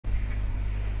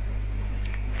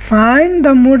Find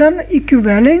the modern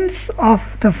equivalents of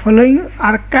the following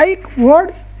archaic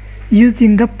words used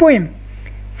in the poem.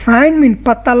 Find means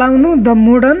पत्ता लगाउनु, the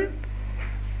modern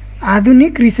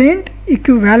आधुनिक recent,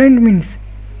 equivalent means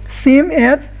same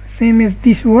as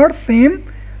this word, same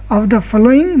of the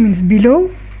following means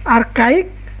below archaic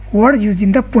words used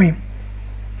in the poem.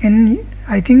 And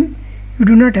I think you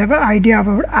do not have an idea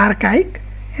about archaic.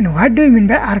 And what do you mean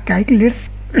by archaic? Let's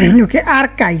okay,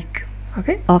 archaic.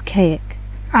 Okay. Archaic.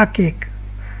 Archaic.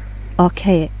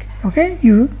 Archaic. Okay,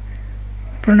 you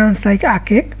pronounce like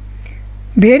archaic.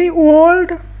 Very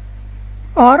old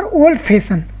or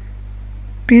old-fashioned.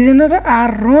 Prisoners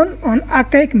are run on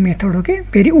archaic method. Okay,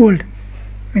 very old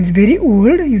means very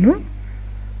old. You know,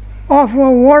 of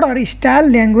a word or style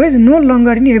language no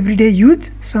longer in everyday use.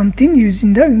 Something used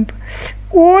in the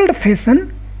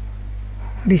old-fashioned.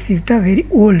 This is the very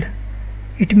old.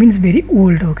 It means very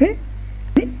old. Okay.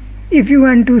 If you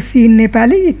want to see in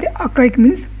Nepali, it archaic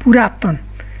means puratan,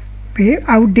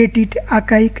 outdated,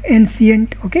 archaic,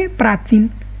 ancient, okay, prachin,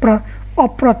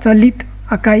 aprachalit,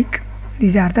 archaic.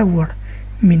 These are the word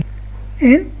meaning.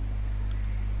 And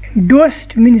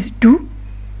dost means do.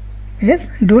 Yes,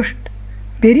 dost,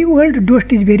 very old.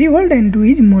 Dost is very old and do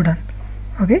is modern.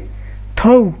 Okay.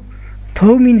 Thou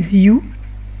means you.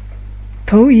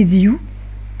 Thou is you.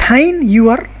 Thine you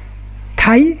are.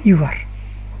 Thai you are.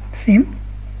 Same.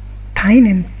 Thine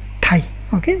and Thai.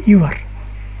 Okay, you are.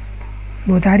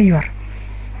 Both are you are.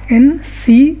 And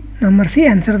C, number C,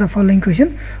 answer the following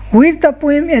question. Who is the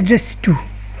poem addressed to?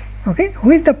 Okay,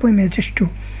 who is the poem addressed to?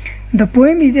 The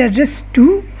poem is addressed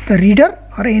to the reader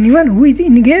or anyone who is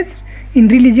engaged in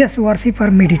religious worship or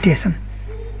meditation.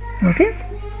 Okay.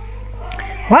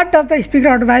 What does the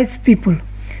speaker advise people?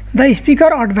 The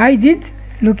speaker advises,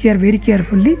 look here very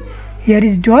carefully. Here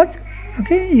is does.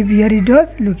 Okay, if here is does,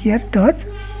 look here does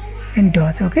and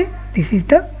does. Okay, this is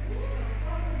the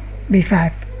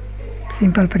B5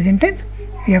 simple present tense.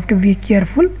 You have to be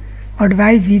careful.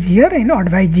 Advise is here and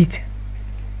advises.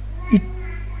 It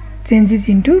changes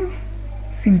into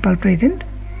simple present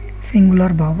singular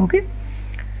verb. Okay,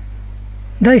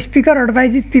 the speaker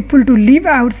advises people to live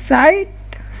aside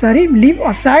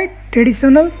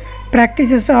traditional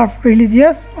practices of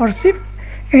religious worship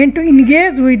and to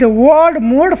engage with the world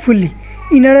more fully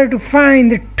in order to find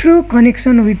the true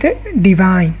connection with the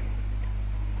divine.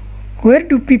 Where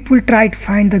do people try to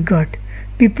find the God?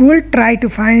 People try to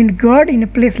find God in a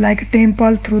place like a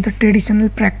temple through the traditional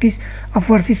practice of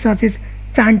worship such as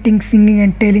chanting, singing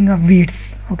and telling of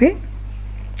beads. Okay.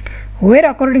 Where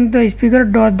according to the speaker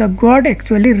does the God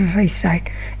actually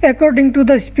reside? According to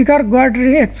the speaker, God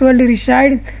actually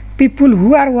resides people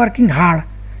who are working hard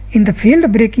in the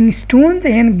field, breaking stones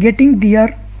and getting their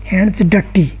hands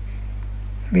dirty.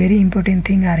 Very important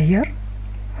thing are here.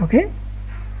 Okay.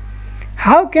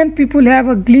 How can people have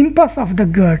a glimpse of the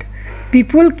God?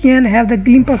 People can have the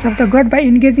glimpse of the God by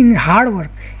engaging in hard work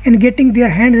and getting their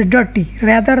hands dirty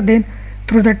rather than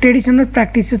through the traditional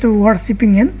practices of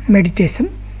worshipping and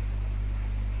meditation.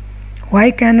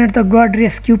 Why cannot the God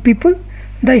rescue people?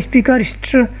 The speaker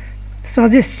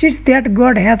suggests that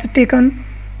God has taken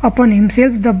upon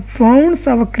himself the bounds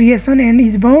of creation and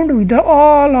is bound with the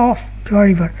all of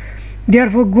forever.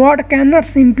 Therefore, God cannot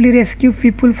simply rescue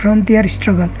people from their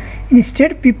struggle.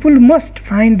 Instead, people must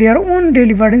find their own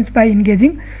deliverance by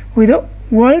engaging with the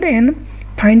world and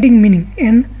finding meaning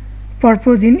and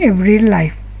purpose in everyday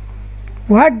life.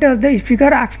 What does the speaker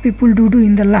ask people to do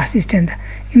in the last stanza?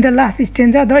 In the last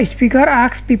stanza, the speaker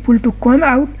asks people to come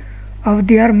out of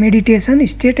their meditation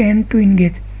state and to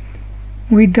engage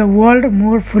with the world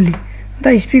more fully.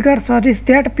 The speaker suggests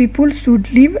that people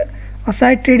should leave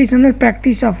aside traditional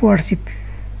practice of worship,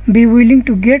 be willing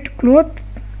to get clothes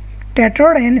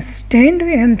tattered and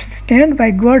stand by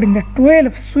God in the toil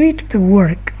of sweet the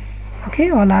work.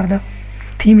 Okay, all are the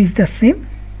theme is the same.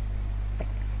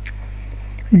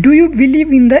 Do you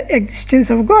believe in the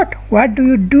existence of God? What do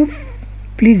you do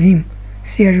please him?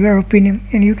 Share your opinion,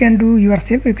 and you can do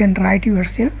yourself, you can write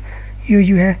yourself.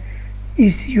 You have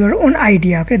is your own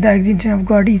idea. Okay, the existence of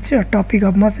God is a topic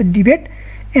of much debate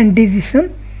and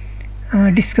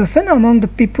discussion among the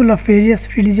people of various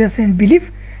religions and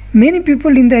belief. Many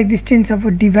people in the existence of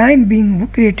a divine being who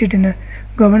created and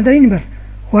governed the universe,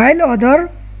 while others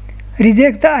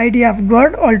reject the idea of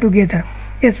God altogether.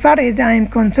 As far as I am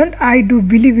concerned, I do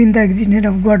believe in the existence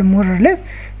of God more or less.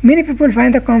 Many people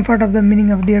find the comfort of the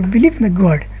meaning of their belief in the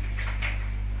God,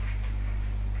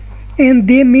 and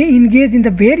they may engage in the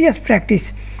various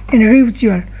practice and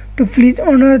ritual to please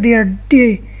honor their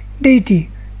deity.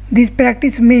 This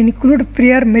practice may include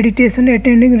prayer, meditation,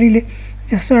 attending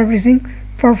religious services,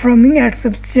 performing acts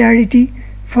of charity,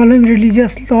 following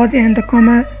religious laws and the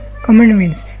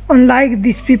commandments. Unlike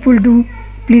these people do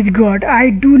please God. I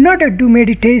do not do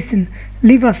meditation,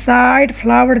 leave aside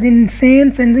flowers,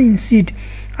 incense, and incense.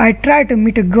 I try to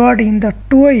meet God in the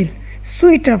toil,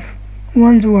 sweet of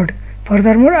one's word.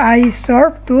 Furthermore, I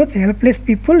serve those helpless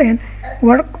people and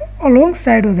work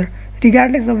alongside others,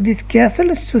 regardless of this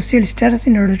castle social status,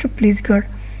 in order to please God.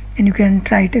 And you can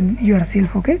try it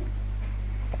yourself, okay?